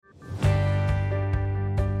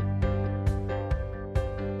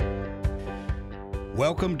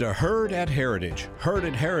Welcome to Heard at Heritage. Heard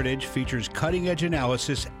at Heritage features cutting-edge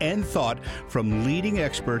analysis and thought from leading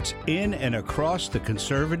experts in and across the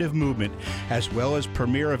conservative movement, as well as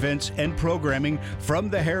premier events and programming from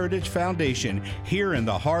the Heritage Foundation here in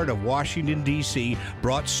the heart of Washington, D.C.,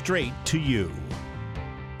 brought straight to you.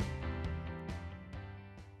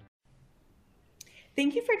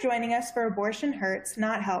 Thank you for joining us for Abortion Hurts,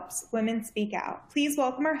 Not Helps, Women Speak Out. Please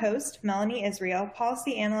welcome our host, Melanie Israel,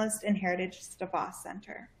 Policy Analyst in Heritage DeVos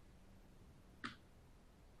Center.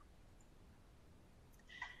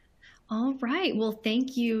 All right. Well,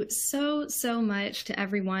 thank you so much to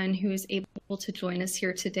everyone who is able to join us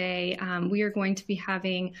here today. We are going to be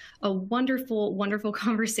having a wonderful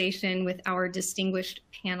conversation with our distinguished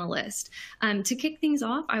panelist. To kick things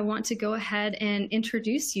off, I want to go ahead and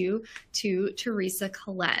introduce you to Teresa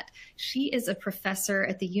Collette. She is a professor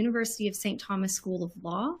at the University of St. Thomas School of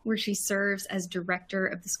Law, where she serves as director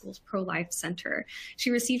of the school's Pro-Life Center.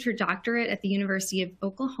 She received her doctorate at the University of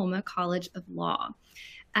Oklahoma College of Law.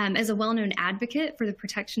 As a well-known advocate for the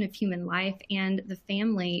protection of human life and the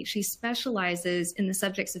family, she specializes in the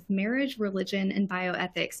subjects of marriage, religion, and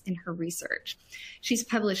bioethics in her research. She's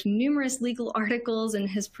published numerous legal articles and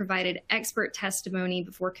has provided expert testimony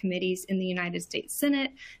before committees in the United States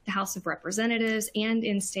Senate, the House of Representatives, and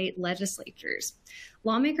in state legislatures.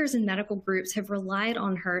 Lawmakers and medical groups have relied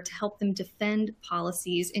on her to help them defend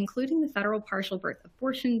policies, including the federal partial birth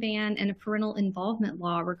abortion ban and a parental involvement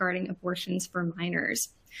law regarding abortions for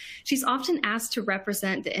minors. She's often asked to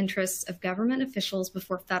represent the interests of government officials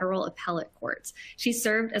before federal appellate courts. She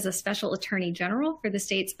served as a special attorney general for the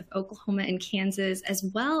states of Oklahoma and Kansas, as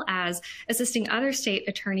well as assisting other state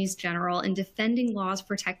attorneys general in defending laws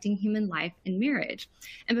protecting human life and marriage.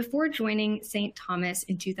 And before joining St. Thomas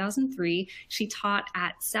in 2003, she taught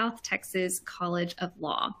at South Texas College of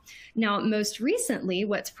Law. Now, most recently,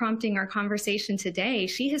 what's prompting our conversation today,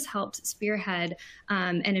 she has helped spearhead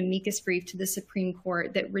an amicus brief to the Supreme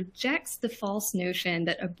Court that rejects the false notion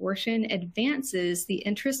that abortion advances the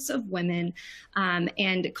interests of women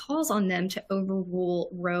and calls on them to overrule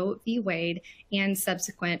Roe v. Wade and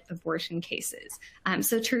subsequent abortion cases.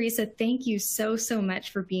 So Teresa, thank you so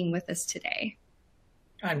much for being with us today.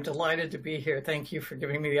 I'm delighted to be here. Thank you for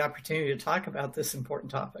giving me the opportunity to talk about this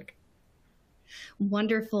important topic.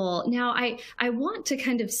 Wonderful. Now, I want to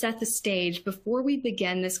kind of set the stage before we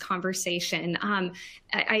begin this conversation.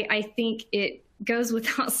 I think it goes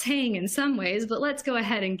without saying in some ways, but let's go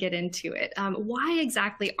ahead and get into it. Why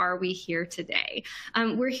exactly are we here today?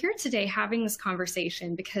 We're here today having this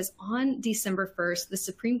conversation because on December 1st, the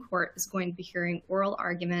Supreme Court is going to be hearing oral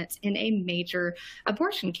arguments in a major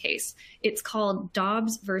abortion case. It's called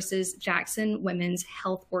Dobbs versus Jackson Women's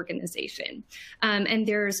Health Organization. And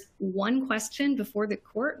there's one question before the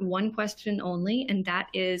court, one question only, and that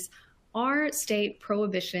is, are state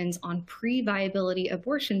prohibitions on pre-viability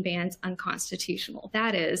abortion bans unconstitutional?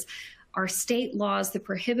 That is, are state laws that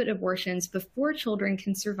prohibit abortions before children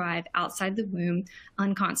can survive outside the womb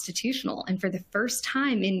unconstitutional? And for the first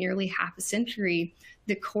time in nearly half a century,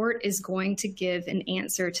 the court is going to give an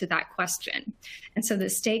answer to that question. And so the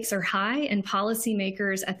stakes are high, and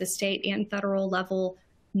policymakers at the state and federal level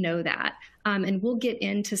know that. And we'll get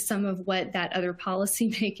into some of what that other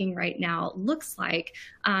policy making right now looks like.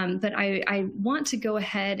 But I want to go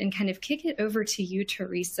ahead and kind of kick it over to you,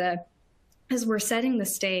 Teresa. As we're setting the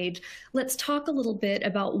stage, let's talk a little bit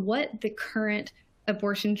about what the current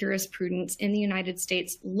abortion jurisprudence in the United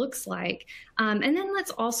States looks like. And then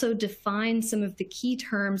let's also define some of the key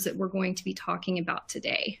terms that we're going to be talking about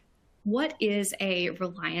today. What is a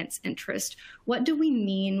reliance interest? What do we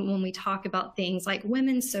mean when we talk about things like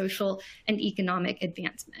women's social and economic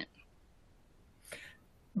advancement?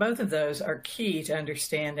 Both of those are key to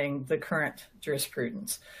understanding the current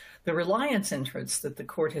jurisprudence. The reliance interest that the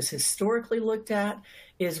court has historically looked at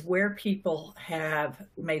is where people have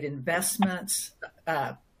made investments,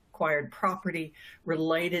 acquired property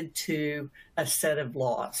related to a set of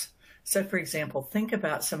laws. So, for example, think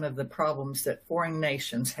about some of the problems that foreign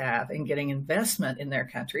nations have in getting investment in their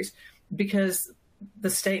countries because the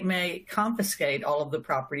state may confiscate all of the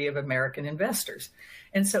property of American investors.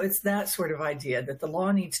 And so it's that sort of idea that the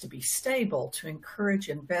law needs to be stable to encourage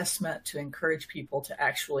investment, to encourage people to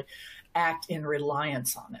actually act in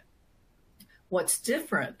reliance on it. What's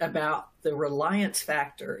different about the reliance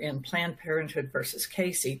factor in Planned Parenthood versus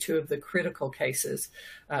Casey, two of the critical cases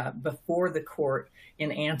before the court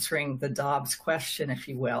in answering the Dobbs question, if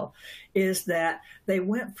you will, is that they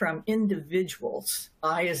went from individuals.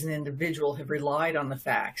 I, as an individual, have relied on the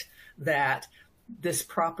fact that this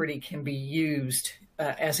property can be used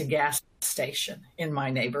as a gas station in my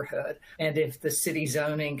neighborhood. And if the city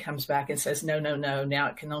zoning comes back and says, no, now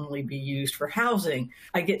it can only be used for housing,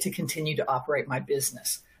 I get to continue to operate my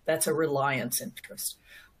business. That's a reliance interest.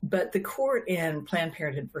 But the court in Planned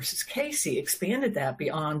Parenthood versus Casey expanded that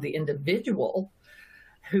beyond the individual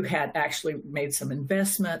who had actually made some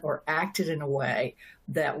investment or acted in a way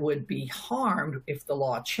that would be harmed if the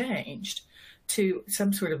law changed, to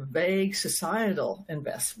some sort of vague societal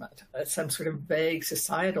investment, some sort of vague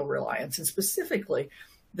societal reliance, and specifically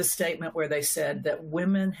the statement where they said that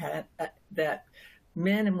that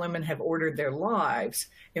men and women have ordered their lives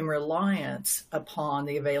in reliance upon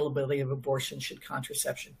the availability of abortion should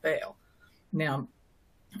contraception fail. Now,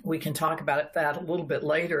 we can talk about that a little bit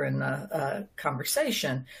later in the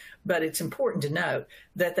conversation, but it's important to note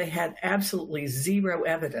that they had absolutely zero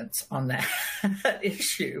evidence on that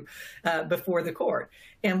issue before the court.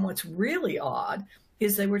 And what's really odd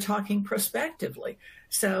is they were talking prospectively.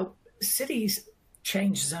 So cities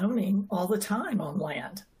change zoning all the time on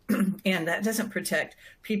land. And that doesn't protect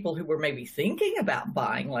people who were maybe thinking about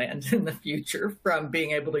buying land in the future from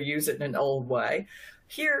being able to use it in an old way.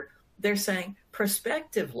 Here, they're saying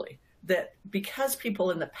prospectively that because people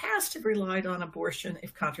in the past have relied on abortion,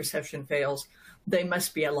 if contraception fails, they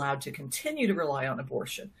must be allowed to continue to rely on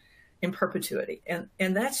abortion in perpetuity.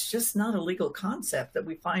 And that's just not a legal concept that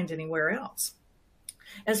we find anywhere else.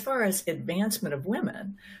 As far as advancement of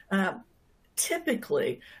women,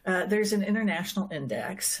 typically, there's an international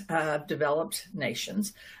index of developed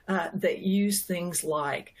nations that use things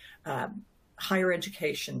like higher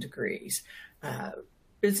education degrees,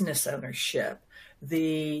 business ownership,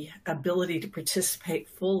 the ability to participate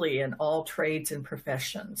fully in all trades and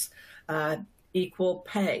professions, equal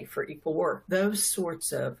pay for equal work. Those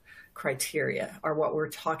sorts of criteria are what we're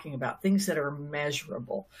talking about, things that are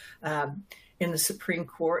measurable. In the Supreme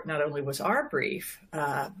Court, not only was our brief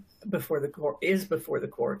before the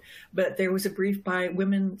court, but there was a brief by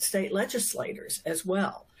women state legislators as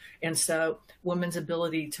well. And so women's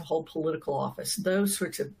ability to hold political office, those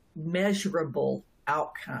sorts of measurable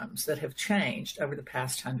outcomes that have changed over the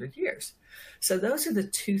past 100 years. So those are the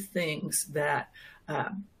two things that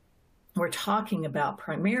we're talking about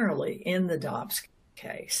primarily in the Dobbs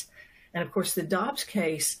case. And of course, the Dobbs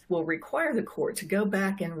case will require the court to go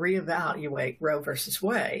back and reevaluate Roe versus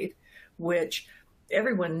Wade, which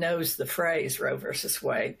everyone knows the phrase Roe versus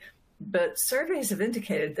Wade, but surveys have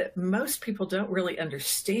indicated that most people don't really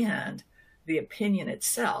understand the opinion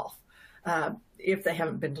itself if they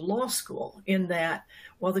haven't been to law school, in that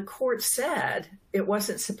while the court said it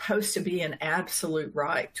wasn't supposed to be an absolute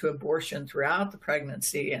right to abortion throughout the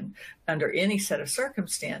pregnancy and under any set of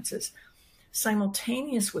circumstances,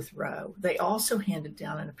 simultaneous with Roe, they also handed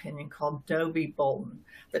down an opinion called Doe v. Bolton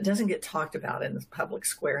that doesn't get talked about in the public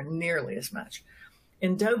square nearly as much.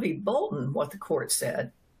 In Doe v. Bolton, what the court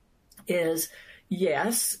said is,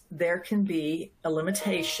 yes, there can be a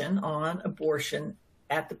limitation on abortion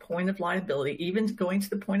at the point of liability, even going to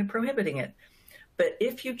the point of prohibiting it. But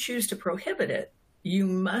if you choose to prohibit it, you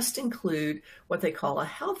must include what they call a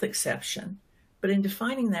health exception. But in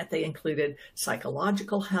defining that, they included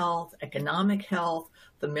psychological health, economic health,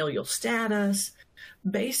 familial status.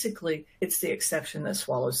 Basically, it's the exception that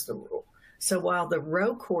swallows the rule. So while the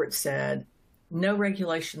Roe court said no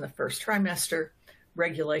regulation the first trimester,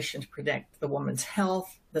 regulation to protect the woman's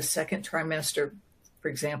health, the second trimester, for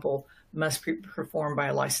example, must be performed by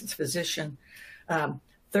a licensed physician.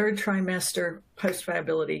 Third trimester,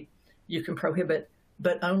 post-viability, you can prohibit,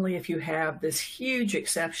 but only if you have this huge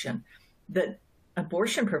exception that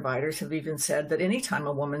abortion providers have even said that anytime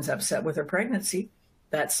a woman's upset with her pregnancy,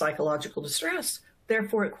 that's psychological distress.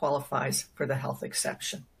 Therefore, it qualifies for the health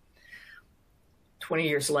exception. 20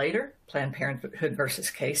 years later, Planned Parenthood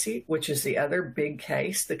versus Casey, which is the other big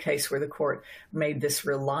case, the case where the court made this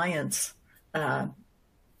reliance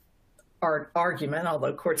argument,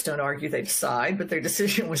 although courts don't argue, they decide, but their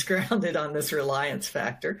decision was grounded on this reliance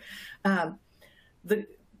factor. The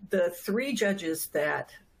three judges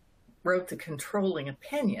that wrote the controlling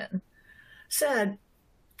opinion said,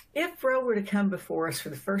 if Roe were to come before us for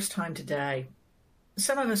the first time today,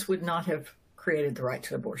 some of us would not have created the right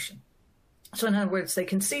to abortion. So in other words, they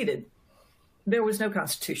conceded there was no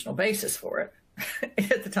constitutional basis for it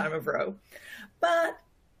at the time of Roe, but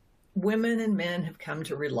women and men have come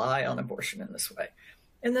to rely on abortion in this way.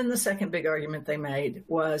 And then the second big argument they made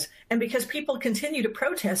was, and because people continue to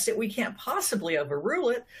protest it, we can't possibly overrule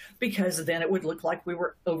it because then it would look like we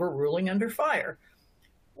were overruling under fire.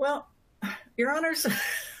 Well, Your Honors,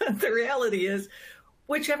 the reality is,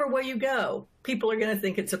 whichever way you go, people are going to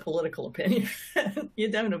think it's a political opinion. You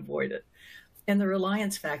don't avoid it. And the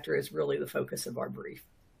reliance factor is really the focus of our brief.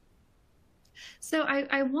 So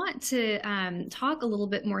I want to talk a little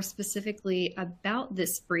bit more specifically about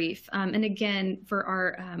this brief. And again, for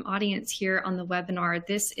our audience here on the webinar,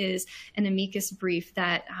 this is an amicus brief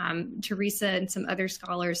that Teresa and some other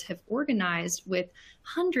scholars have organized with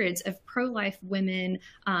hundreds of pro-life women,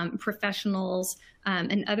 professionals,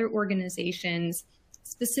 and other organizations,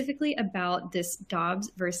 specifically about this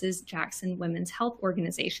Dobbs versus Jackson Women's Health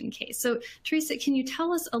Organization case. So Teresa, can you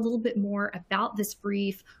tell us a little bit more about this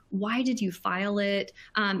brief? Why did you file it?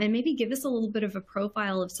 And maybe give us a little bit of a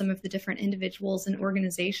profile of some of the different individuals and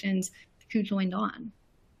organizations who joined on.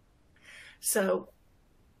 So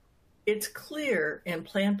it's clear in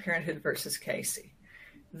Planned Parenthood versus Casey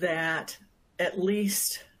that at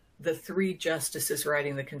least the three justices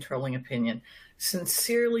writing the controlling opinion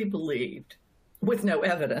sincerely believed, with no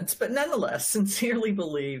evidence, but nonetheless sincerely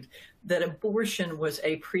believed, that abortion was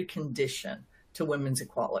a precondition to women's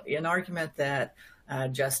equality, an argument that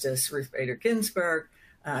Justice Ruth Bader Ginsburg,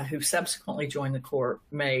 who subsequently joined the court,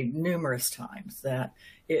 made numerous times, that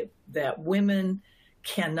women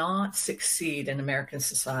cannot succeed in American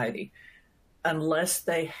society unless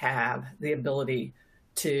they have the ability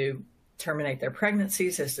to terminate their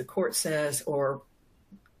pregnancies, as the court says, or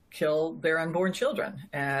kill their unborn children,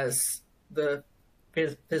 as the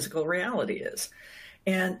physical reality is.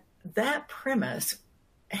 And that premise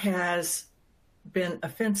has been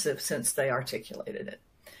offensive since they articulated it.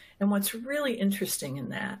 And what's really interesting in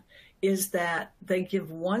that is that they give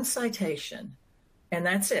one citation, and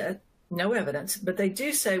that's it, no evidence, but they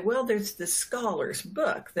do say, well, there's this scholar's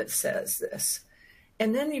book that says this.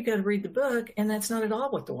 And then you go to read the book, and that's not at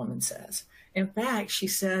all what the woman says. In fact, she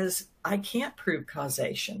says, I can't prove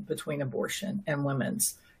causation between abortion and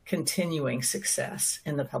women's continuing success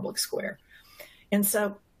in the public square. And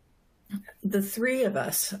so the three of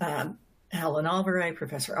us, Helen Alvarez,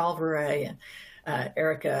 Professor Alvarez, and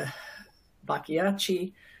Erica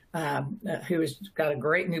Bacchiacci, who has got a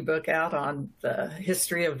great new book out on the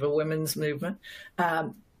history of the women's movement,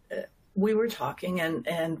 we were talking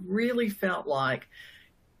and really felt like,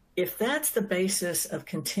 if that's the basis of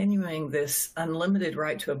continuing this unlimited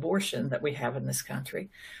right to abortion that we have in this country,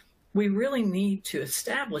 we really need to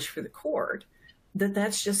establish for the court that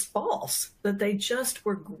that's just false, that they just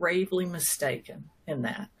were gravely mistaken in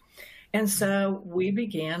that. And so we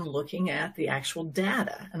began looking at the actual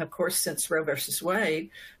data. And of course, since Roe versus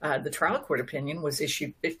Wade, the trial court opinion was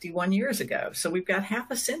issued 51 years ago. So we've got half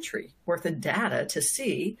a century worth of data to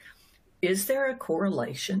see, is there a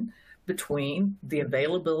correlation between the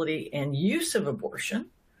availability and use of abortion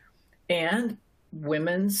and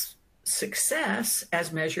women's success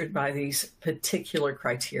as measured by these particular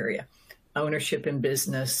criteria: ownership in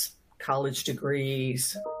business, college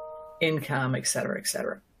degrees, income, et cetera, et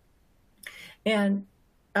cetera. And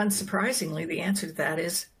unsurprisingly, the answer to that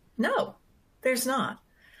is no, there's not.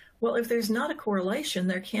 Well, if there's not a correlation,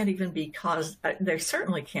 there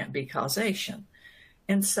certainly can't be causation.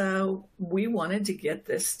 And so we wanted to get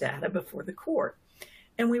this data before the court.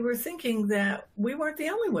 And we were thinking that we weren't the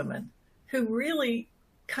only women who really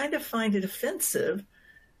kind of find it offensive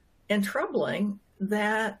and troubling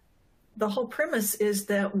that the whole premise is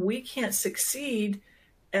that we can't succeed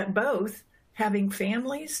at both having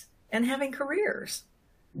families and having careers.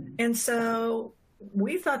 And so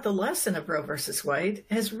we thought the lesson of Roe versus Wade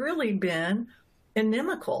has really been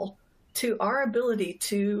inimical to our ability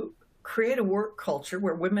to create a work culture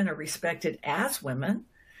where women are respected as women,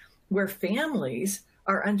 where families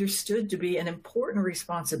are understood to be an important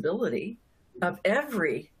responsibility of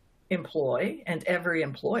every employee and every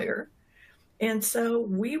employer. And so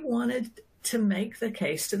we wanted to make the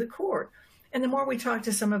case to the court. And the more we talked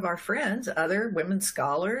to some of our friends, other women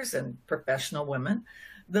scholars and professional women,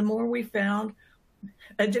 the more we found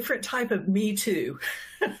a different type of Me Too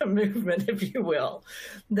movement, if you will,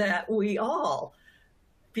 that we all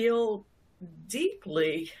feel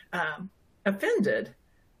deeply offended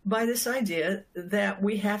by this idea that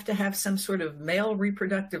we have to have some sort of male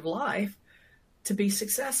reproductive life to be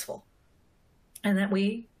successful, and that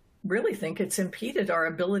we really think it's impeded our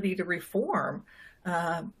ability to reform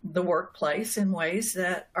the workplace in ways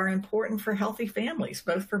that are important for healthy families,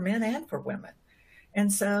 both for men and for women. And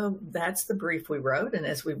so that's the brief we wrote. And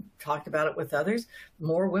as we talked about it with others,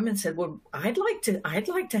 more women said, well, I'd like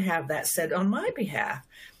to have that said on my behalf.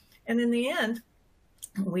 And in the end,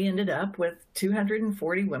 we ended up with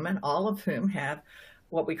 240 women, all of whom have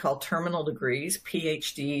what we call terminal degrees,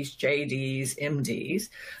 PhDs, JDs,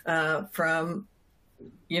 MDs, from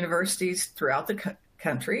universities throughout the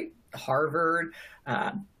country, Harvard,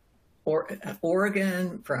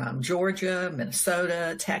 Oregon, from Georgia,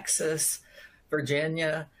 Minnesota, Texas,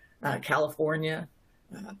 Virginia, California,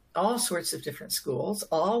 all sorts of different schools,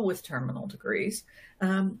 all with terminal degrees,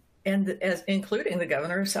 including the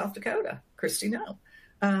governor of South Dakota, Kristi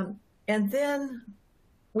Noem. And then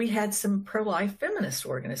we had some pro-life feminist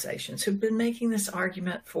organizations who've been making this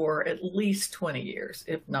argument for at least 20 years,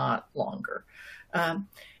 if not longer.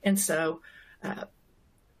 And so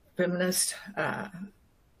Feminist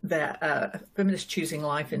Choosing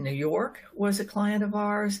Life in New York was a client of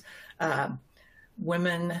ours.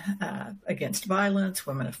 Women Against Violence,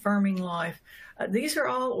 Women Affirming Life. These are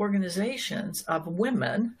all organizations of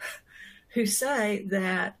women who say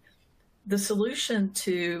that the solution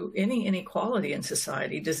to any inequality in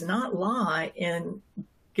society does not lie in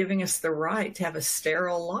giving us the right to have a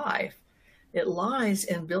sterile life. It lies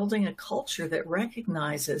in building a culture that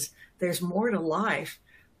recognizes there's more to life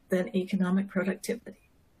than economic productivity.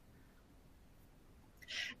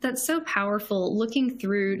 That's so powerful, looking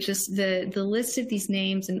through just the list of these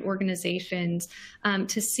names and organizations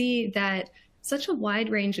to see that such a wide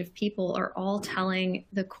range of people are all telling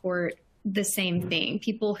the court the same thing.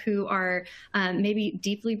 People who are maybe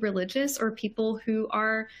deeply religious, or people who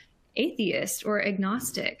are atheist or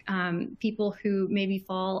agnostic, people who maybe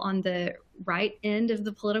fall on the right end of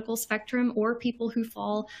the political spectrum, or people who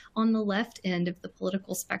fall on the left end of the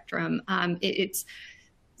political spectrum. It's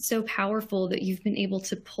so powerful that you've been able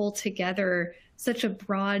to pull together such a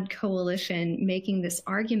broad coalition making this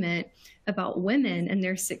argument about women and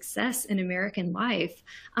their success in American life.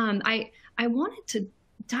 I wanted to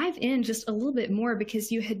dive in just a little bit more,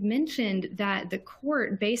 because you had mentioned that the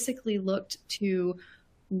court basically looked to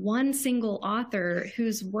one single author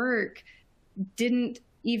whose work didn't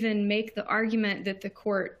even make the argument that the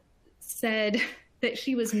court said that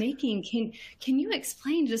she was making. Can you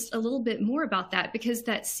explain just a little bit more about that? Because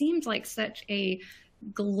that seems like such a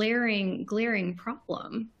glaring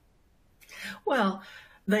problem. Well,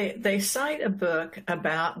 they cite a book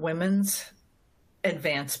about women's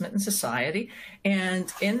advancement in society.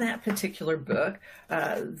 And in that particular book,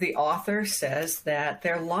 the author says that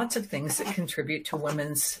there are lots of things that contribute to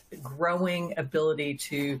women's growing ability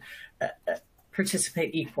to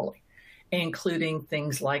participate equally, including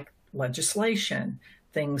things like legislation,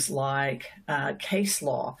 things like case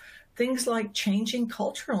law, things like changing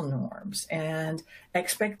cultural norms and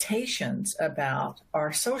expectations about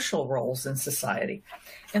our social roles in society.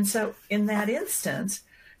 And so in that instance,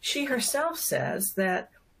 she herself says that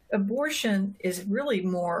abortion is really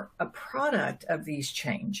more a product of these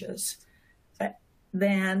changes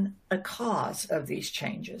than a cause of these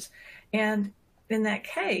changes. And in that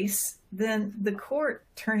case, then the court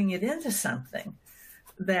turning it into something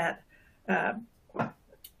that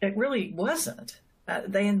it really wasn't.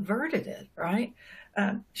 They inverted it, right?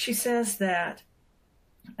 She says that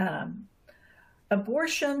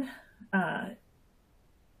abortion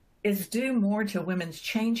is due more to women's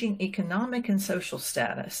changing economic and social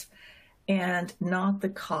status and not the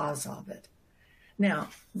cause of it. Now,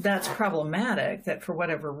 that's problematic, that for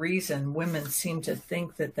whatever reason, women seem to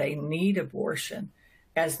think that they need abortion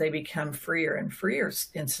as they become freer and freer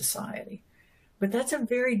in society. But that's a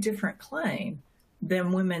very different claim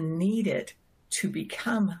than women need it to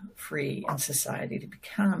become free in society, to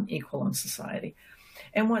become equal in society.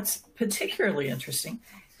 And what's particularly interesting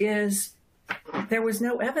is there was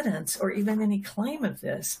no evidence or even any claim of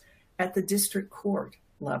this at the district court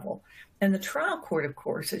level. And the trial court, of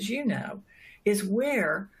course, as you know, is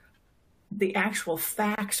where the actual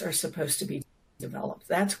facts are supposed to be developed.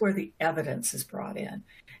 That's where the evidence is brought in.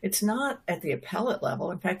 It's not at the appellate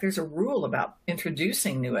level. In fact, there's a rule about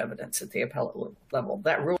introducing new evidence at the appellate level,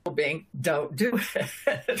 that rule being don't do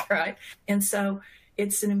it, right? And so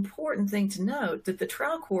it's an important thing to note that the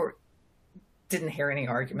trial court didn't hear any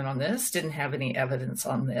argument on this, didn't have any evidence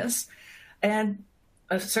on this. And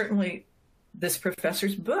certainly this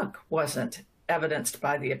professor's book wasn't evidenced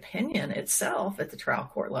by the opinion itself at the trial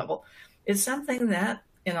court level. It's something that,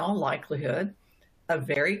 in all likelihood, a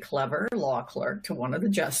very clever law clerk to one of the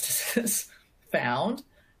justices found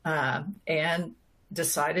and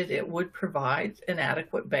decided it would provide an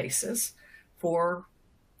adequate basis for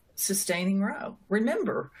sustaining Roe.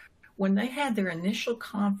 Remember, when they had their initial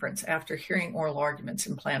conference after hearing oral arguments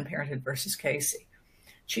in Planned Parenthood versus Casey,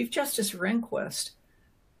 Chief Justice Rehnquist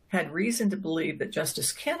had reason to believe that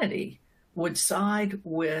Justice Kennedy would side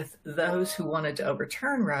with those who wanted to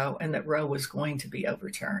overturn Roe and that Roe was going to be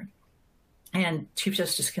overturned. And Chief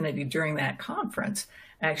Justice Kennedy, during that conference,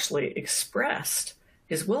 actually expressed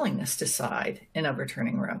his willingness to side in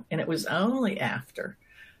overturning Roe. And it was only after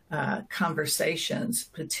conversations,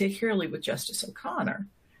 particularly with Justice O'Connor,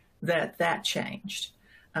 that changed.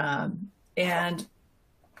 And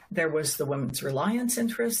There was the women's reliance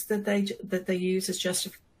interest that they use as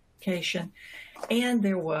justification, and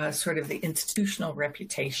there was sort of the institutional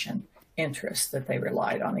reputation interest that they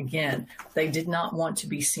relied on. Again, they did not want to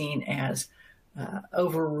be seen as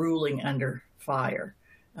overruling under fire.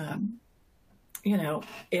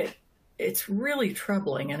 It's really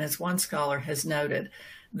troubling, and as one scholar has noted,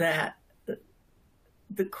 that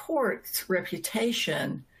the court's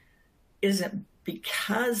reputation isn't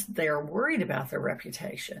because they're worried about their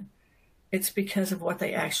reputation. It's because of what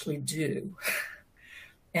they actually do.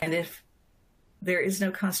 And if there is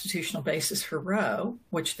no constitutional basis for Roe,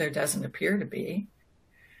 which there doesn't appear to be,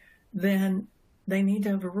 then they need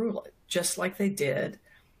to overrule it, just like they did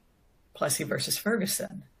Plessy versus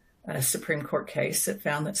Ferguson, a Supreme Court case that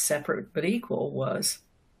found that separate but equal was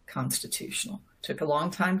constitutional. Took a long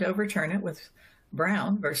time to overturn it with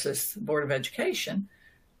Brown versus the Board of Education,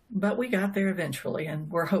 but we got there eventually,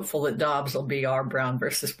 and we're hopeful that Dobbs will be our Brown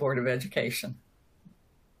versus Board of Education.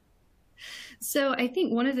 So I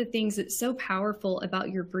think one of the things that's so powerful about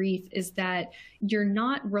your brief is that you're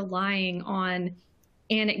not relying on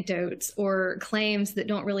anecdotes or claims that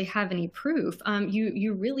don't really have any proof.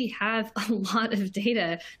 You really have a lot of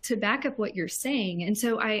data to back up what you're saying. And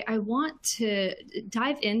so I want to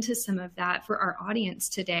dive into some of that for our audience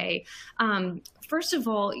today. First of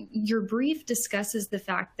all, your brief discusses the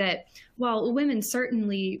fact that while women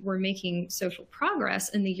certainly were making social progress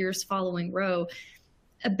in the years following Roe,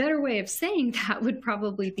 a better way of saying that would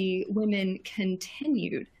probably be women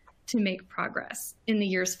continued to make progress in the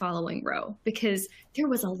years following Roe, because there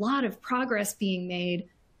was a lot of progress being made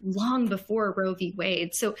long before Roe v.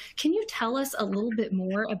 Wade. So can you tell us a little bit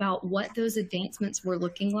more about what those advancements were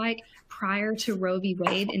looking like prior to Roe v.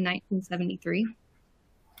 Wade in 1973?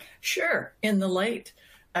 Sure. In the late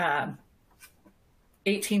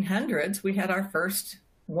 1800s, we had our first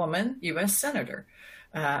woman U.S. senator.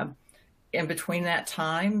 In between that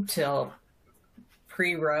time till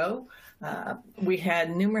pre-Roe, we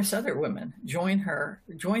had numerous other women join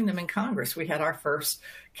them in Congress. We had our first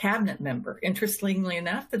cabinet member. Interestingly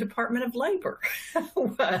enough, the Department of Labor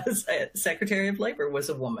Secretary of Labor was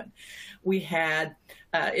a woman. We had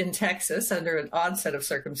in Texas, under an odd set of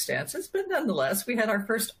circumstances, but nonetheless, we had our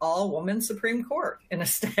first all-woman Supreme Court in a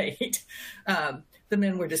state. The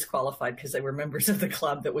men were disqualified because they were members of the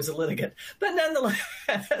club that was a litigant. But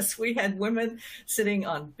nonetheless, we had women sitting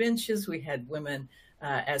on benches. We had women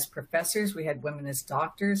as professors. We had women as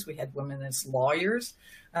doctors. We had women as lawyers.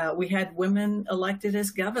 We had women elected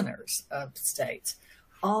as governors of states,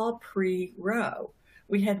 all pre-Roe.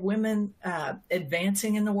 We had women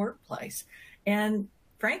advancing in the workplace. And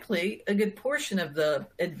frankly, a good portion of the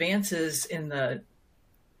advances in the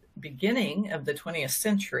beginning of the 20th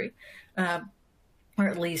century, or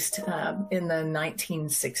at least in the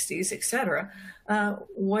 1960s, et cetera,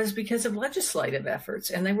 was because of legislative efforts.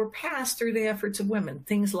 And they were passed through the efforts of women,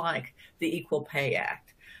 things like the Equal Pay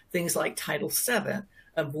Act, things like Title VII,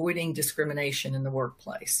 avoiding discrimination in the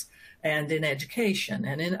workplace and in education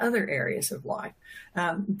and in other areas of life.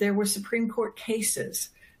 There were Supreme Court cases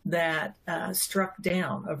that struck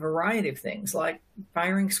down a variety of things, like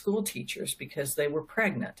firing school teachers because they were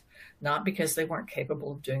pregnant, not because they weren't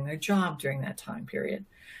capable of doing their job during that time period.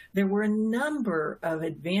 There were a number of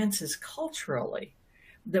advances culturally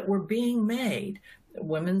that were being made.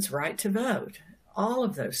 Women's right to vote, all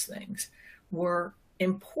of those things were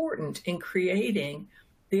important in creating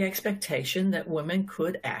the expectation that women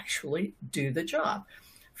could actually do the job.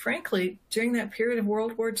 Frankly, during that period of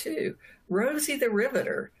World War II, Rosie the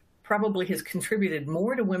Riveter probably has contributed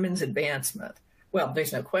more to women's advancement. Well,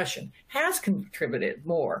 there's no question, has contributed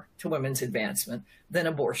more to women's advancement than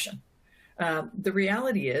abortion. The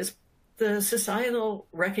reality is the societal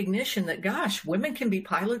recognition that, gosh, women can be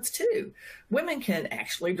pilots too. Women can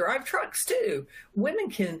actually drive trucks too. Women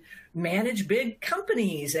can manage big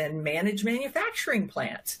companies and manage manufacturing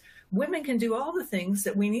plants. Women can do all the things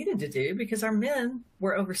that we needed to do because our men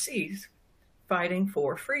were overseas fighting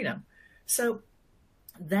for freedom. So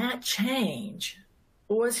that change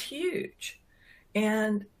was huge.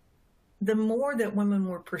 And the more that women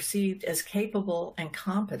were perceived as capable and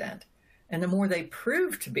competent, and the more they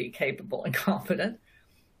proved to be capable and competent,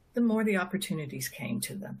 the more the opportunities came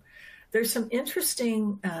to them. There's some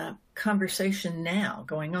interesting conversation now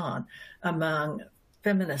going on among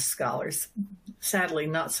feminist scholars, sadly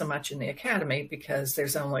not so much in the academy because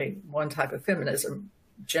there's only one type of feminism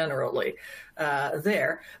generally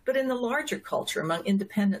there, but in the larger culture among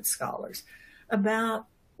independent scholars about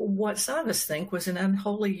what some of us think was an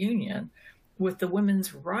unholy union with the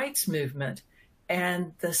women's rights movement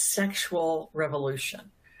and the sexual revolution.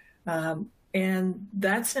 And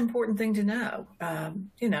that's an important thing to know.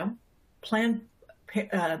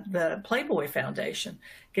 The Playboy Foundation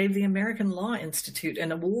gave the American Law Institute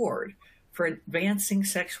an award for advancing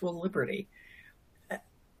sexual liberty.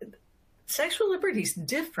 Sexual liberty is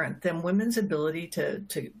different than women's ability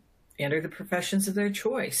to enter the professions of their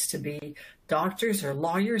choice, to be doctors or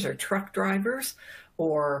lawyers or truck drivers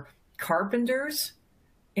or carpenters.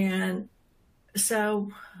 And so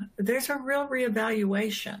there's a real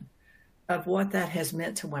reevaluation of what that has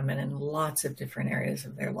meant to women in lots of different areas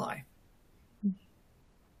of their life.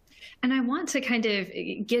 And I want to kind of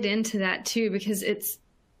get into that too, because it's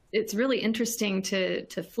really interesting to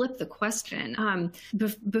flip the question.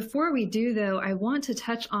 Before we do, though, I want to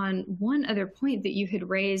touch on one other point that you had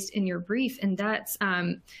raised in your brief, and that's,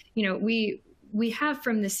 we have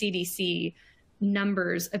from the CDC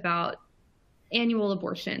numbers about annual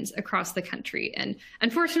abortions across the country. And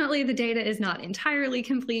unfortunately, the data is not entirely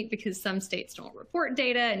complete because some states don't report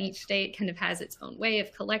data and each state kind of has its own way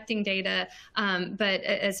of collecting data. But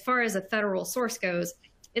as far as a federal source goes,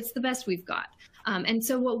 it's the best we've got. And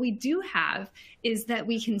so what we do have is that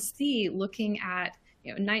we can see, looking at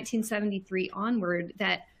 1973 onward,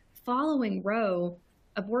 that following Roe,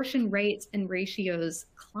 abortion rates and ratios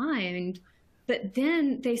climbed, but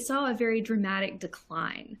then they saw a very dramatic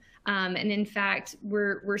decline. And in fact,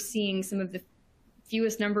 we're seeing some of the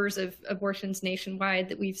fewest numbers of abortions nationwide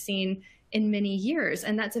that we've seen in many years.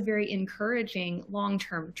 And that's a very encouraging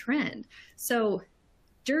long-term trend. So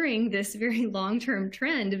during this very long-term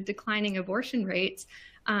trend of declining abortion rates,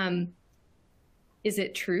 is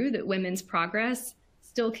it true that women's progress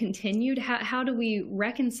still continued? How do we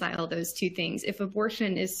reconcile those two things if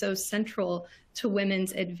abortion is so central to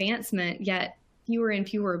women's advancement, yet fewer and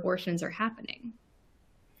fewer abortions are happening?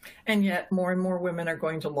 And yet more and more women are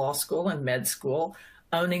going to law school and med school,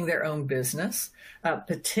 owning their own business.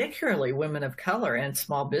 Particularly women of color, and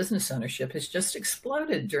small business ownership has just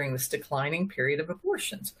exploded during this declining period of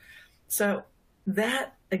abortions. So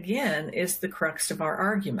that, again, is the crux of our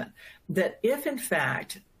argument, that if, in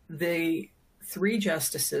fact, the three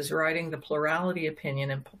justices writing the plurality opinion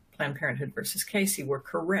in Planned Parenthood versus Casey were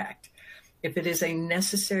correct, if it is a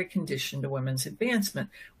necessary condition to women's advancement,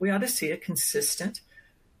 we ought to see a consistent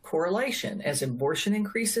correlation. As abortion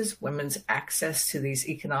increases, women's access to these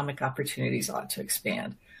economic opportunities ought to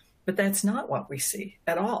expand. But that's not what we see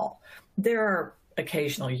at all. There are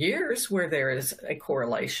occasional years where there is a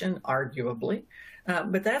correlation, arguably,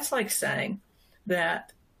 but that's like saying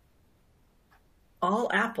that all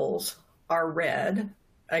apples are red,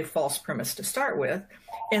 a false premise to start with,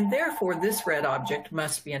 and therefore this red object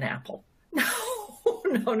must be an apple.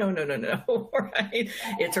 No, right?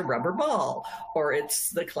 It's a rubber ball, or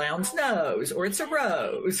it's the clown's nose, or it's a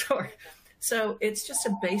rose. So it's just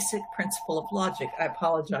a basic principle of logic. I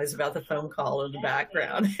apologize about the phone call in the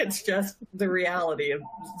background. It's just the reality of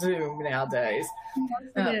Zoom nowadays.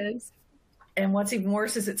 Yes, it is. And what's even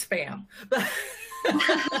worse is it's spam.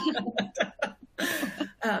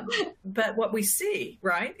 But what we see,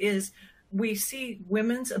 right, is we see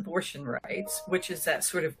women's abortion rights, which is that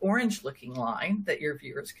sort of orange-looking line that your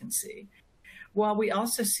viewers can see, while we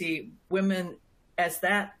also see women, as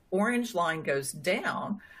that orange line goes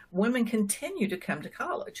down, women continue to come to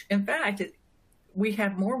college. In fact, we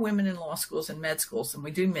have more women in law schools and med schools than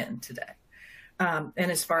we do men today. And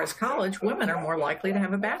as far as college, women are more likely to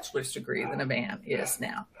have a bachelor's degree than a man is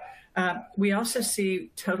now. We also see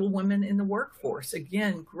total women in the workforce,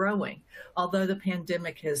 again, growing, although the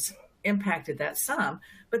pandemic has impacted that some,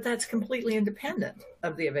 but that's completely independent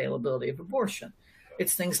of the availability of abortion.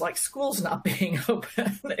 It's things like schools not being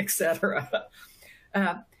open, et cetera.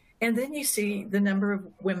 And then you see the number of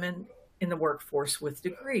women in the workforce with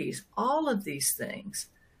degrees. All of these things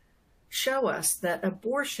show us that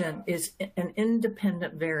abortion is an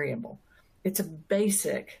independent variable. It's a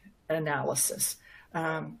basic analysis.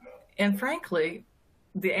 And frankly,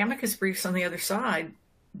 the amicus briefs on the other side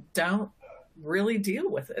don't really deal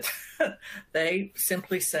with it. They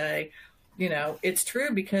simply say, it's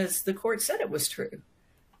true because the court said it was true.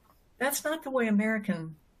 That's not the way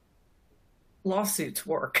American lawsuits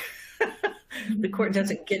work. The court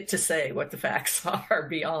doesn't get to say what the facts are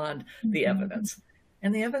beyond the evidence.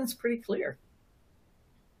 And the evidence is pretty clear.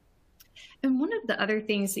 And one of the other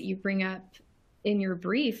things that you bring up in your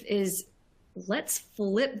brief is, let's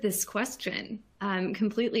flip this question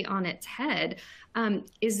completely on its head.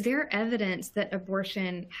 Is there evidence that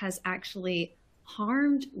abortion has actually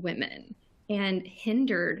harmed women and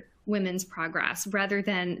hindered women's progress rather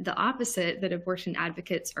than the opposite that abortion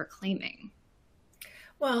advocates are claiming?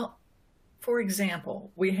 Well, for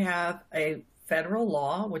example, we have a federal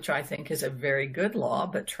law, which I think is a very good law,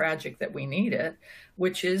 but tragic that we need it,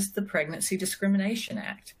 which is the Pregnancy Discrimination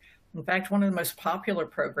Act. In fact, one of the most popular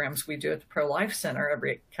programs we do at the Pro-Life Center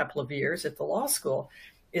every couple of years at the law school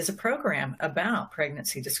is a program about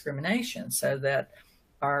pregnancy discrimination so that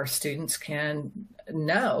our students can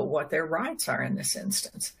know what their rights are in this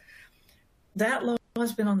instance. That law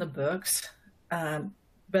has been on the books,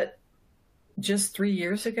 but just 3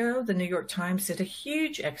 years ago, the New York Times did a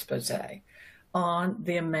huge expose on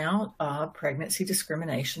the amount of pregnancy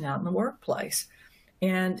discrimination out in the workplace.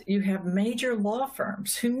 And you have major law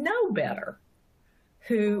firms who know better,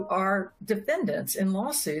 who are defendants in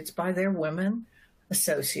lawsuits by their women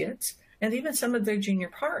associates and even some of their junior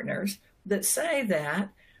partners that say that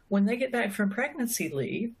when they get back from pregnancy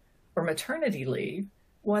leave or maternity leave,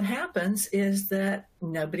 what happens is that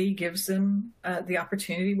nobody gives them the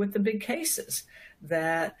opportunity with the big cases,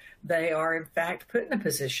 that they are in fact put in a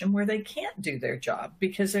position where they can't do their job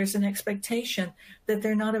because there's an expectation that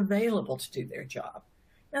they're not available to do their job.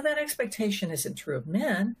 Now, that expectation isn't true of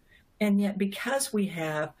men, and yet because we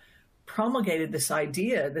have promulgated this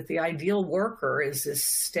idea that the ideal worker is this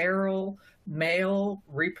sterile, male,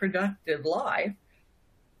 reproductive life,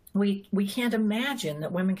 we can't imagine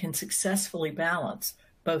that women can successfully balance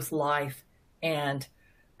both life and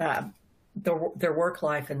their work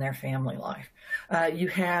life and their family life. You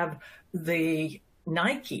have the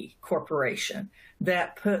Nike Corporation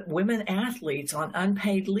that put women athletes on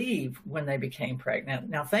unpaid leave when they became pregnant.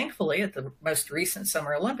 Now, thankfully, at the most recent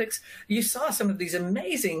Summer Olympics, you saw some of these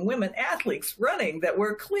amazing women athletes running that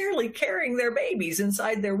were clearly carrying their babies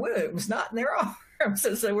inside their wombs, not in their arms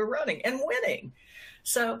as they were running and winning.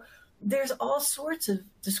 So there's all sorts of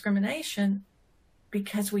discrimination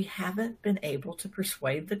because we haven't been able to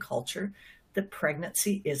persuade the culture that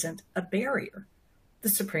pregnancy isn't a barrier. The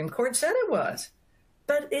Supreme Court said it was,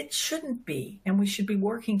 but it shouldn't be. And we should be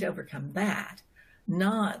working to overcome that,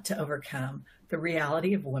 not to overcome the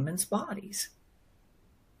reality of women's bodies.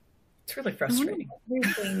 It's really frustrating. One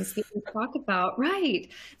of the other things that you talk about, right.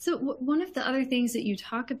 So one of the other things that you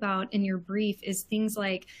talk about in your brief is things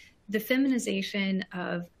like the feminization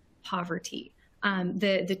of poverty.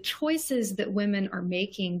 The choices that women are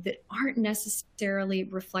making that aren't necessarily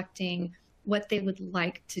reflecting what they would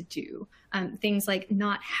like to do. Things like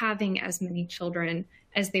not having as many children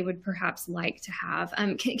as they would perhaps like to have.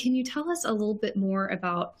 Can you tell us a little bit more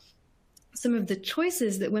about some of the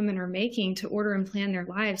choices that women are making to order and plan their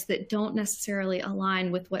lives that don't necessarily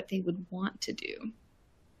align with what they would want to do?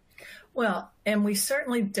 Well, and we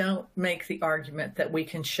certainly don't make the argument that we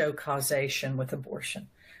can show causation with abortion.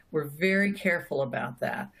 We're very careful about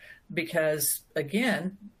that because,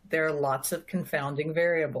 again, there are lots of confounding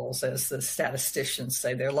variables, as the statisticians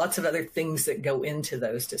say. There are lots of other things that go into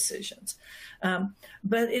those decisions.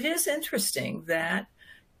 But it is interesting that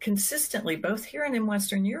consistently, both here and in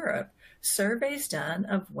Western Europe, surveys done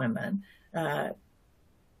of women at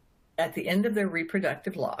the end of their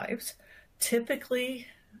reproductive lives typically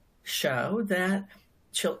show that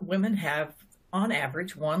women have, on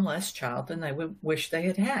average, one less child than they would wish they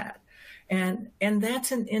had had. And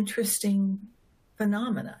that's an interesting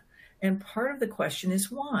phenomena. And part of the question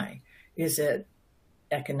is why? Is it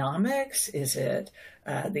economics? Is it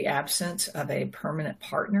the absence of a permanent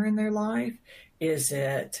partner in their life? Is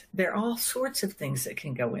it, there are all sorts of things that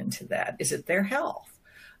can go into that. Is it their health?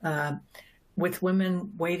 With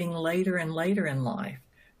women waiting later and later in life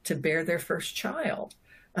to bear their first child,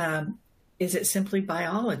 is it simply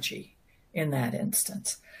biology in that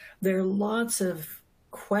instance? There are lots of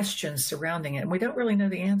questions surrounding it, and we don't really know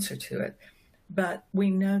the answer to it, but we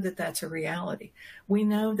know that that's a reality. We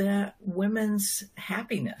know that women's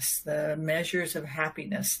happiness, the measures of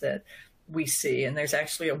happiness that we see, and there's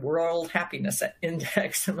actually a World Happiness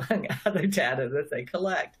Index among other data that they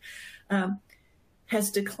collect, has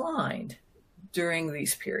declined during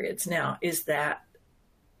these periods. Now,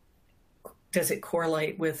 does it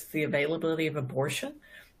correlate with the availability of abortion?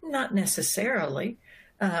 Not necessarily,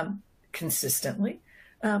 consistently,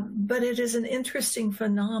 but it is an interesting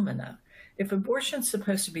phenomena. If abortion is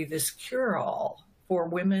supposed to be this cure-all for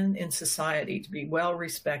women in society to be well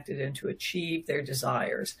respected and to achieve their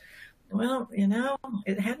desires, well,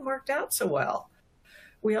 it hadn't worked out so well.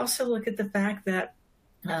 We also look at the fact that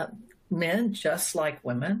men, just like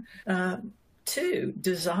women, too,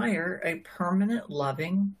 desire a permanent,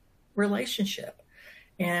 loving relationship.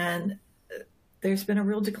 And there's been a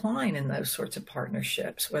real decline in those sorts of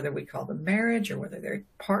partnerships, whether we call them marriage or whether they're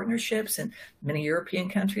partnerships. In many European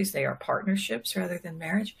countries, they are partnerships rather than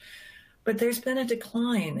marriage. But there's been a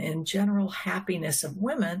decline in general happiness of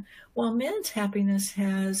women, while men's happiness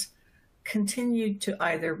has continued to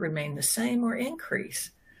either remain the same or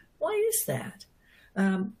increase. Why is that?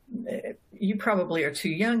 You probably are too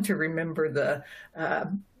young to remember the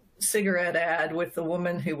cigarette ad with the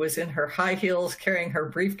woman who was in her high heels carrying her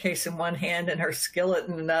briefcase in one hand and her skillet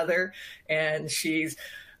in another, and she's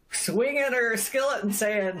swinging her skillet and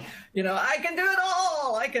saying, you know, I can do it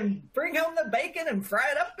all. I can bring home the bacon and fry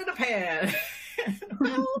it up in a pan.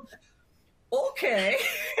 Well, okay.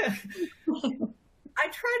 I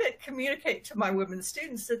try to communicate to my women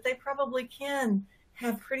students that they probably can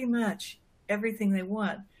have pretty much everything they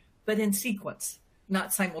want, but in sequence,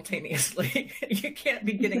 not simultaneously. You can't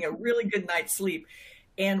be getting a really good night's sleep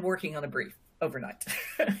and working on a brief overnight.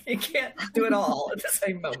 You can't do it all at the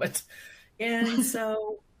same moment. And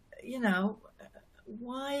so, you know,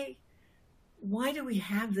 why do we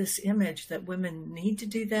have this image that women need to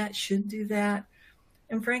do that, should do that?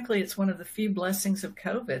 And frankly, it's one of the few blessings of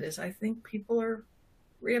COVID is I think people are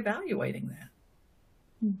reevaluating that.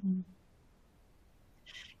 Mm-hmm.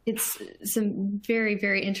 It's some very,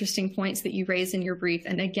 very interesting points that you raise in your brief.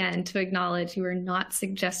 And again, to acknowledge you are not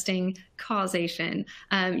suggesting causation.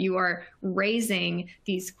 You are raising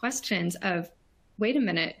these questions of, wait a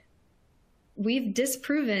minute, we've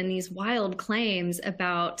disproven these wild claims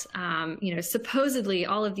about, supposedly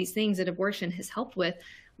all of these things that abortion has helped with.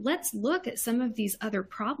 Let's look at some of these other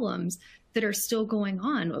problems that are still going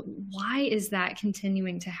on. Why is that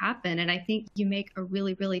continuing to happen? And I think you make a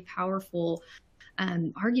really, really powerful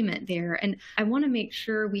argument there. And I want to make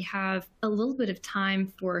sure we have a little bit of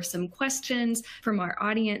time for some questions from our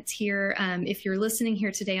audience here. If you're listening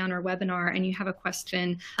here today on our webinar and you have a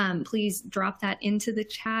question, please drop that into the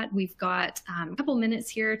chat. We've got a couple minutes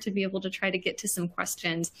here to be able to try to get to some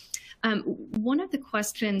questions. One of the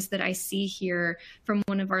questions that I see here from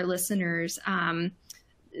one of our listeners,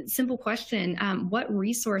 simple question, what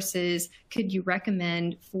resources could you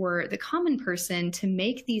recommend for the common person to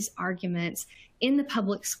make these arguments in the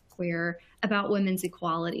public square about women's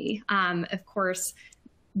equality? Of course,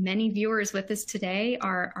 many viewers with us today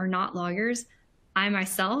are not lawyers. I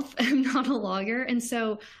myself am not a lawyer. And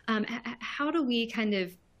so how do we kind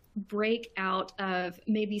of break out of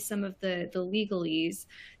maybe some of the legalese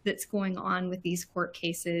that's going on with these court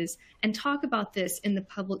cases and talk about this in the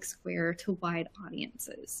public square to wide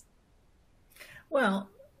audiences? Well,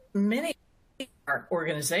 many of our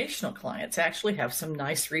organizational clients actually have some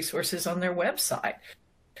nice resources on their website.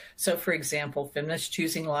 So, for example, Feminists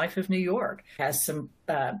Choosing Life of New York has some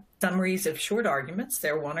summaries of short arguments.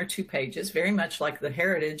 They're 1 or 2 pages, very much like the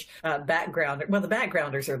Heritage backgrounder. Well, the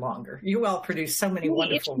backgrounders are longer. You all produce so many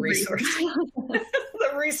wonderful resources.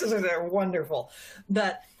 The resources are wonderful.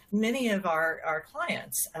 But many of our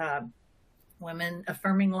clients, Women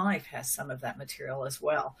Affirming Life has some of that material as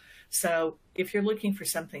well. So if you're looking for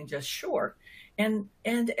something just short, and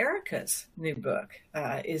Erica's new book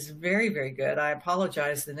is very, very good. I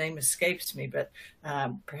apologize, the name escapes me, but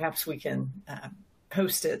perhaps we can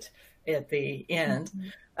post it at the end.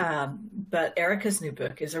 But Erica's new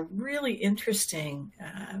book is a really interesting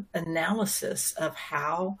analysis of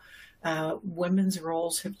how women's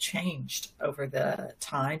roles have changed over the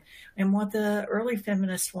time and what the early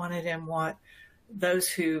feminists wanted and what those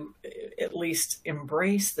who at least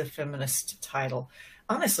embrace the feminist title.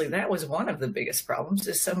 Honestly, that was one of the biggest problems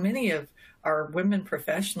is so many of our women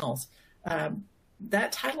professionals,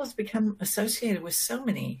 that title has become associated with so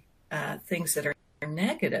many things that are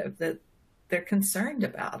negative that they're concerned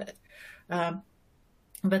about it.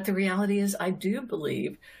 But the reality is I do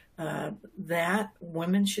believe that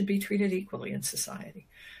women should be treated equally in society.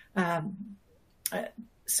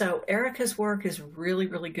 So Erica's work is really,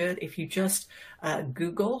 really good. If you just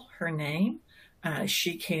Google her name,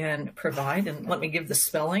 she can provide, and let me give the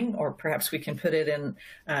spelling, or perhaps we can put it in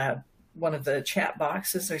one of the chat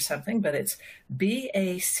boxes or something, but it's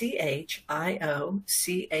Bachiochi.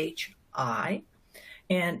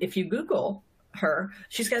 And if you Google her,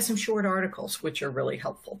 she's got some short articles, which are really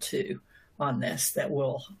helpful too on this that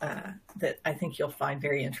I think you'll find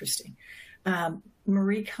very interesting.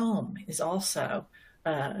 Marie Combe is also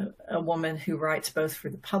a woman who writes both for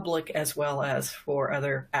the public as well as for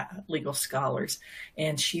other legal scholars,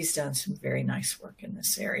 and she's done some very nice work in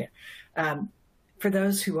this area. For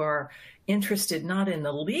those who are interested not in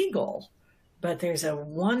the legal, but there's a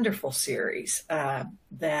wonderful series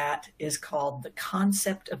that is called The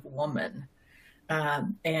Concept of Woman,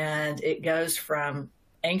 and it goes from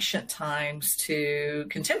ancient times to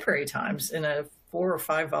contemporary times in a 4 or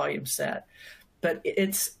 5 volume set. But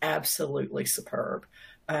it's absolutely superb.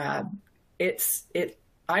 I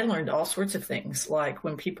I learned all sorts of things, like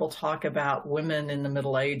when people talk about women in the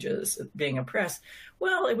Middle Ages being oppressed,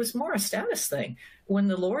 well, it was more a status thing. When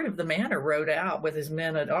the Lord of the Manor rode out with his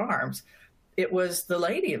men at arms, it was the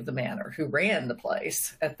lady of the manor who ran the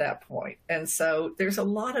place at that point. And so there's a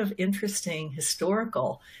lot of interesting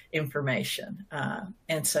historical information.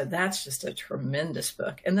 And so that's just a tremendous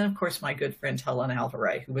book. And then, of course, my good friend Helen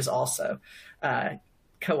Alvarez, who was also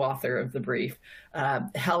co-author of the brief.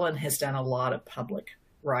 Helen has done a lot of public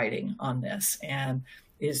writing on this and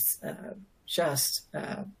is just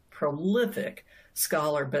a prolific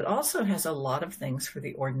scholar, but also has a lot of things for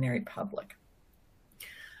the ordinary public.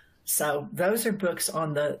 So those are books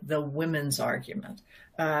on the women's argument.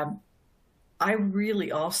 I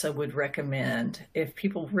really also would recommend, if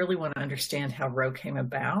people really want to understand how Roe came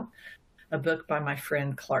about, a book by my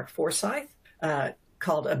friend Clark Forsyth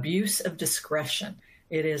called Abuse of Discretion.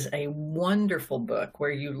 It is a wonderful book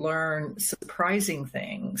where you learn surprising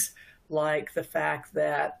things, like the fact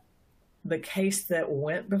that the case that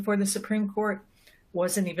went before the Supreme Court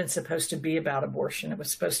wasn't even supposed to be about abortion. It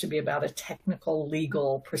was supposed to be about a technical,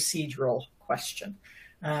 legal, procedural question.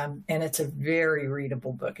 And it's a very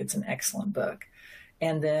readable book. It's an excellent book.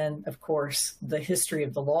 And then, of course, the history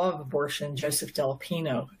of the law of abortion, Joseph Della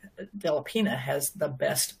Pena has the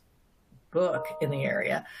best book in the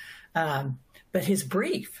area. But his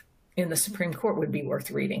brief in the Supreme Court would be worth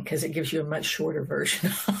reading because it gives you a much shorter version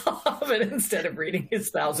of it instead of reading his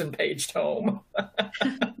 1,000-page tome.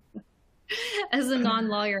 As a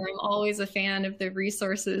non-lawyer, I'm always a fan of the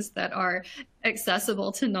resources that are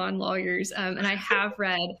accessible to non-lawyers. And I have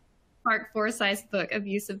read Clark Forsyth's book,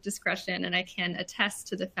 Abuse of Discretion, and I can attest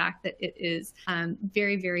to the fact that it is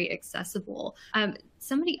very, very accessible.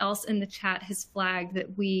 Somebody else in the chat has flagged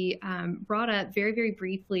that we brought up very, very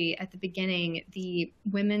briefly at the beginning the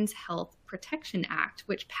Women's Health Protection Act,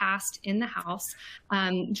 which passed in the House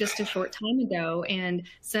just a short time ago, and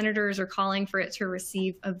senators are calling for it to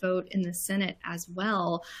receive a vote in the Senate as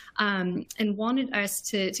well, and wanted us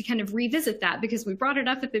to kind of revisit that because we brought it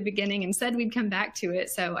up at the beginning and said we'd come back to it.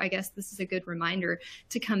 So I guess this is a good reminder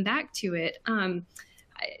to come back to it.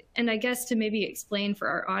 And I guess to maybe explain for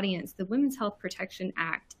our audience, the Women's Health Protection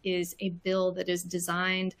Act is a bill that is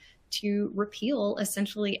designed to repeal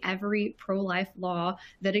essentially every pro-life law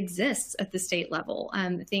that exists at the state level.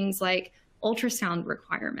 Things like ultrasound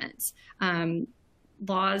requirements,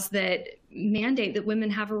 laws that mandate that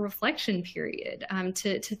women have a reflection period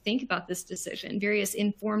to think about this decision, various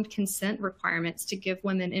informed consent requirements to give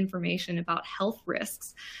women information about health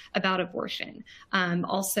risks about abortion.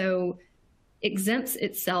 Also exempts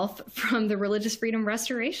itself from the Religious Freedom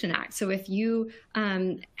Restoration Act. So if you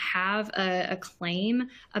have a claim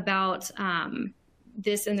about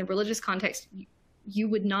this in the religious context, you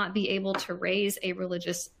would not be able to raise a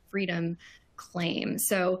religious freedom claim.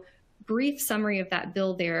 So brief summary of that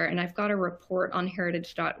bill there, and I've got a report on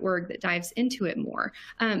heritage.org that dives into it more.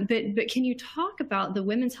 But can you talk about the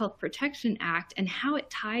Women's Health Protection Act and how it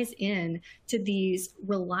ties in to these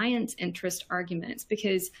reliance interest arguments?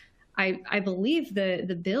 Because I believe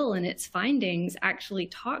the bill and its findings actually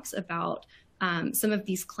talks about some of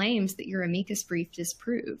these claims that your amicus brief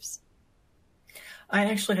disproves. I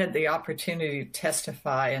actually had the opportunity to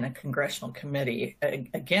testify in a congressional committee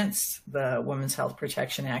against the Women's Health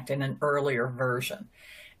Protection Act in an earlier version.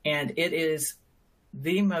 And it is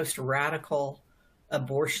the most radical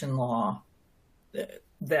abortion law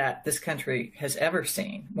that this country has ever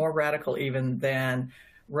seen, more radical even than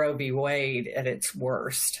Roe v. Wade at its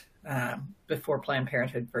worst. Before Planned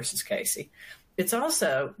Parenthood versus Casey. It's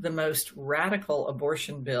also the most radical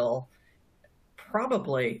abortion bill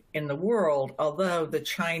probably in the world, although the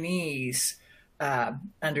Chinese,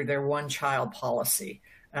 under their one-child policy,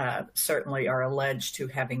 certainly are alleged to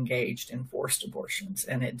have engaged in forced abortions,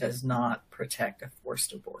 and it does not protect a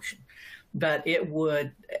forced abortion. But it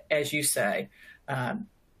would, as you say,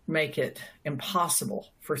 make it impossible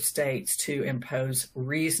for states to impose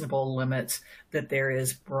reasonable limits that there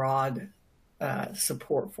is broad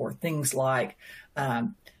support for. Things like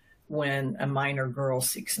when a minor girl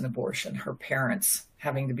seeks an abortion, her parents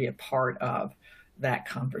having to be a part of that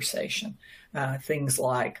conversation. Things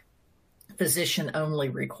like physician-only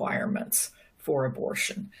requirements for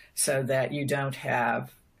abortion so that you don't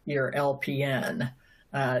have your LPN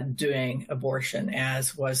doing abortion,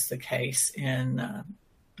 as was the case in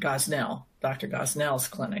Gosnell, Dr. Gosnell's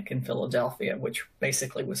clinic in Philadelphia, which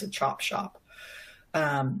basically was a chop shop.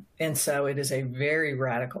 And so it is a very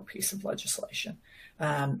radical piece of legislation.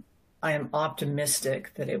 I am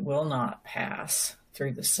optimistic that it will not pass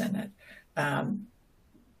through the Senate,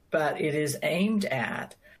 but it is aimed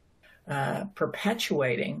at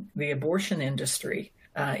perpetuating the abortion industry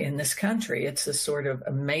in this country. It's a sort of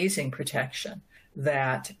amazing protection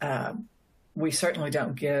that we certainly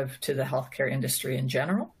don't give to the healthcare industry in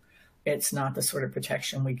general. It's not the sort of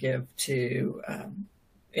protection we give to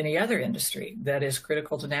any other industry that is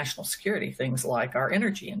critical to national security, things like our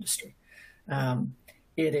energy industry.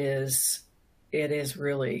 It is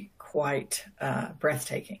really quite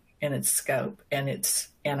breathtaking in its scope and its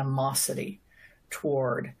animosity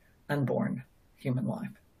toward unborn human life.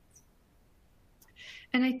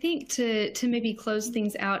 And I think to maybe close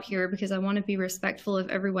things out here, because I want to be respectful of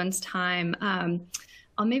everyone's time,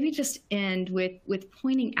 I'll maybe just end with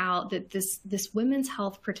pointing out that this Women's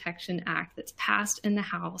Health Protection Act that's passed in the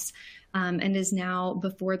House and is now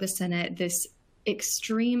before the Senate, this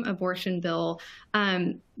extreme abortion bill,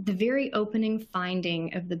 the very opening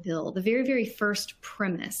finding of the bill, the very, very first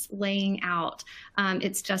premise laying out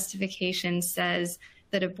its justification says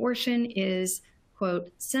that abortion is,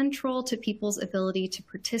 quote, central to people's ability to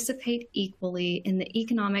participate equally in the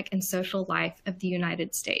economic and social life of the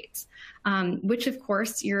United States, which, of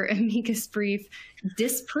course, your amicus brief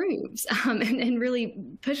disproves and really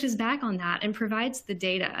pushes back on that and provides the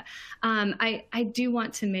data. I do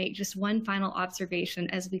want to make just one final observation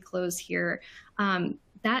as we close here.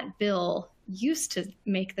 That bill used to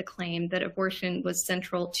make the claim that abortion was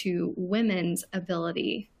central to women's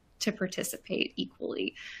ability to participate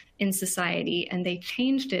equally in society. And they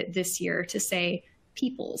changed it this year to say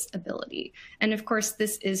people's ability. And of course,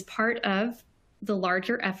 this is part of the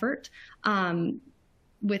larger effort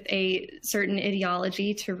with a certain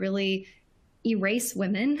ideology to really erase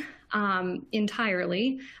women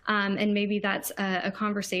entirely. And maybe that's a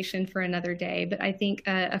conversation for another day. But I think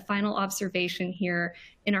a final observation here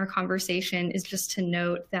in our conversation is just to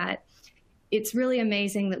note that it's really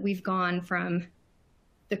amazing that we've gone from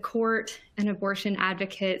the court and abortion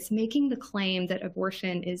advocates making the claim that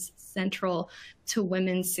abortion is central to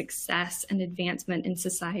women's success and advancement in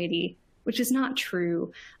society, which is not true.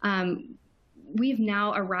 We've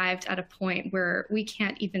now arrived at a point where we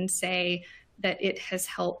can't even say that it has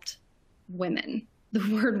helped women. The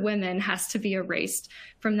word women has to be erased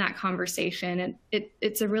from that conversation. And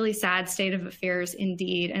it's a really sad state of affairs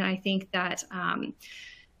indeed. And I think that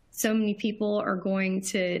so many people are going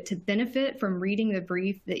to benefit from reading the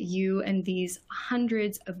brief that you and these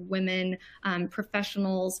hundreds of women,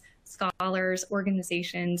 professionals, scholars,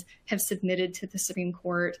 organizations have submitted to the Supreme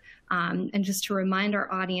Court. And just to remind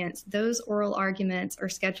our audience, those oral arguments are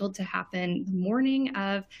scheduled to happen the morning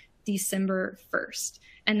of December 1st.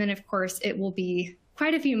 And then, of course, it will be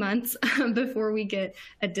quite a few months before we get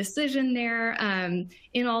a decision there.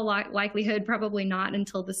 In all likelihood, probably not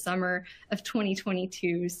until the summer of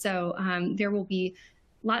 2022. So there will be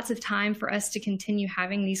lots of time for us to continue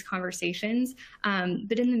having these conversations.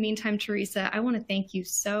 But in the meantime, Teresa, I want to thank you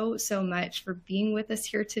so much for being with us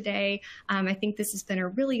here today. I think this has been a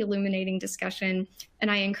really illuminating discussion, and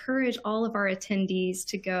I encourage all of our attendees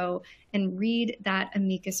to go and read that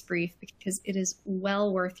amicus brief because it is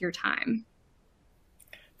well worth your time.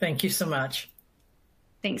 Thank you so much.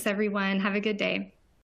 Thanks, everyone. Have a good day.